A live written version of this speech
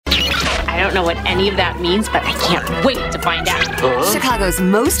don't know what any of that means, but I can't wait to find out. Chicago's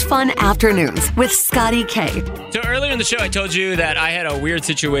most fun afternoons with Scotty K. So earlier in the show, I told you that I had a weird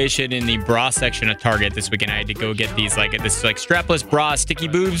situation in the bra section of Target this weekend. I had to go get these this strapless bra sticky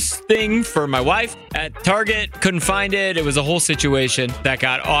boobs thing for my wife at Target. Couldn't find it. It was a whole situation that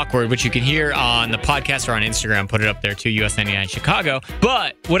got awkward, which you can hear on the podcast or on Instagram. Put it up there too, US 99 Chicago.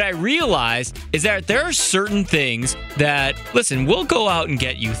 But what I realized is that there are certain things that, listen, we'll go out and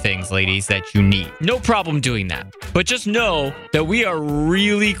get you things, ladies, that you need. No problem doing that. But just know that we are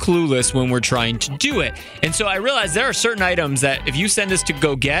really clueless when we're trying to do it. And so I realized there are certain items that if you send us to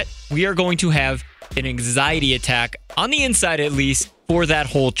go get, we are going to have an anxiety attack, on the inside at least, for that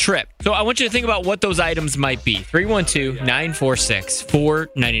whole trip. So I want you to think about what those items might be.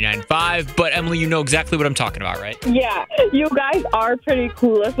 312-946-4995. But Emily, you know exactly what I'm talking about, right? Yeah, you guys are pretty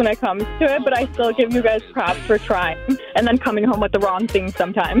clueless when it comes to it, but I still give you guys props for trying and then coming home with the wrong thing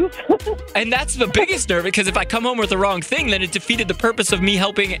sometimes. And that's the biggest nerve, because if I come home with the wrong thing, then it defeated the purpose of me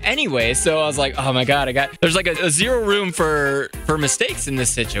helping anyway. So I was like, oh my God, there's like a zero room for mistakes in this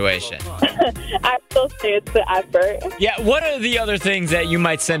situation. I still say it's the effort. Yeah, what are the other things that you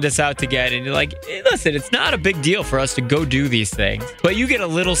might send us out to get? And you're like, hey, listen, it's not a big deal for us to go do these things, but you get a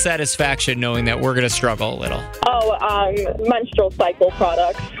little satisfaction knowing that we're going to struggle a little. Menstrual cycle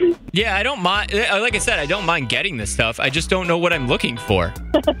products. Yeah, I don't mind. Like I said, I don't mind getting this stuff. I just don't know what I'm looking for.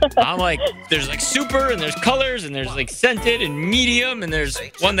 I'm like, there's like super, and there's colors, and there's like scented and medium, and there's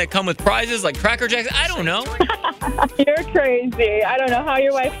one that come with prizes like Cracker Jacks. I don't know. You're crazy. I don't know how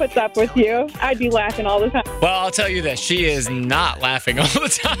your wife puts up with you. I'd be laughing all the time. Well, I'll tell you this. She is not laughing all the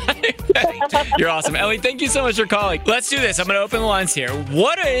time. You're awesome. Ellie, thank you so much for calling. Let's do this. I'm going to open the lines here.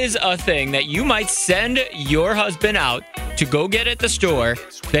 What is a thing that you might send your husband out to go get at the store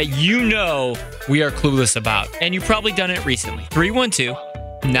that you know we are clueless about? And you've probably done it recently.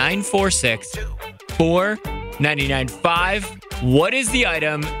 312-946-4995. What is the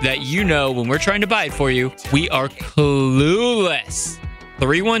item that you know when we're trying to buy it for you, we are clueless?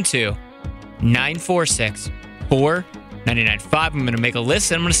 312-946-4995. I'm going to make a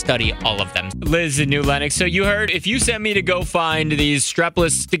list and I'm going to study all of them. Liz in New Lenox. So you heard, if you sent me to go find these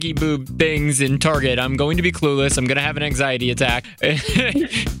strapless sticky boob things in Target, I'm going to be clueless. I'm going to have an anxiety attack.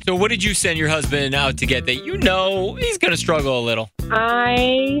 So what did you send your husband out to get that you know he's going to struggle a little?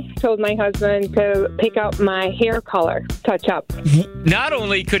 I told my husband to pick out my hair color, touch up. Not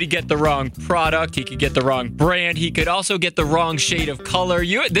only could he get the wrong product, he could get the wrong brand, he could also get the wrong shade of color.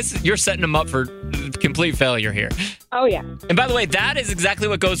 You're setting him up for complete failure here. Oh, yeah. And by the way, that is exactly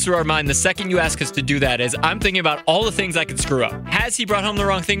what goes through our mind the second you ask us to do that. Is I'm thinking about all the things I could screw up. Has he brought home the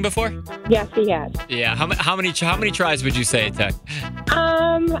wrong thing before? Yes, he has. Yeah. How many tries would you say it took?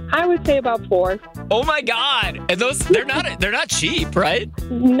 I would say about 4. Oh my God! And those they're not cheap, right?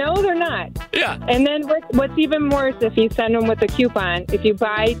 No, they're not. Yeah. And then what's even worse, if you send them with a coupon, if you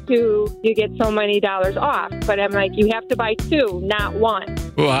buy 2, you get so many dollars off. But I'm like, you have to buy 2, not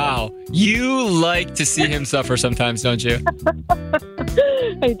 1. Wow. You like to see him suffer sometimes, don't you?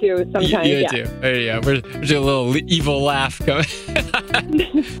 I do sometimes. You do. Yeah. There's a little evil laugh coming.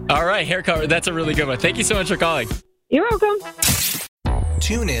 All right, hair cover. That's a really good one. Thank you so much for calling. You're welcome.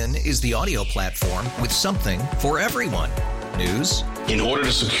 TuneIn is the audio platform with something for everyone. News. In order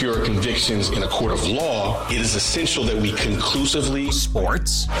to secure convictions in a court of law, it is essential that we conclusively.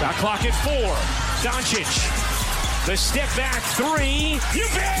 Sports. Shot clock at 4. Doncic. The step back 3. You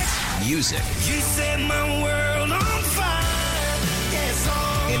bet. Music. You set my world on fire. Yes,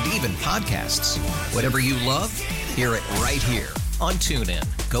 and even podcasts. Whatever you love, hear it right here on TuneIn.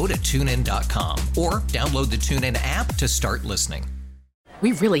 Go to TuneIn.com or download the TuneIn app to start listening.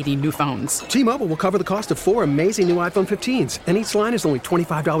 We really need new phones. T-Mobile will cover the cost of 4 amazing new iPhone 15s, and each line is only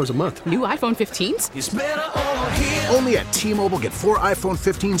 $25 a month. New iPhone 15s? It's better over here. Only at T-Mobile, get 4 iPhone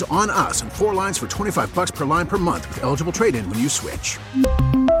 15s on us and 4 lines for $25 per line per month with eligible trade-in when you switch.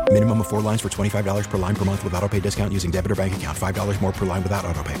 Minimum of 4 lines for $25 per line per month with autopay discount using debit or bank account. $5 more per line without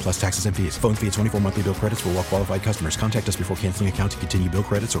autopay, plus taxes and fees. Phone fee at 24 monthly bill credits for well-qualified customers. Contact us before canceling account to continue bill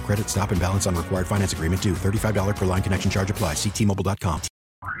credits or credit stop and balance on required finance agreement due. $35 per line connection charge applies. See T-Mobile.com.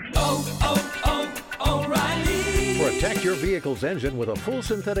 O'Reilly. Protect your vehicle's engine with a full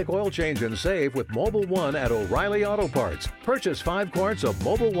synthetic oil change and save with Mobil 1 at O'Reilly Auto Parts. Purchase 5 quarts of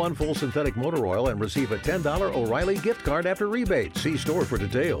Mobil 1 full synthetic motor oil and receive a $10 O'Reilly gift card after rebate. See store for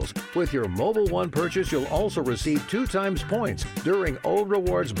details. With your Mobil 1 purchase, you'll also receive 2 times points during O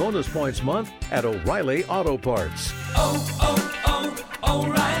Rewards Bonus Points Month at O'Reilly Auto Parts.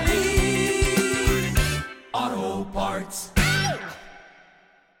 O'Reilly Auto Parts.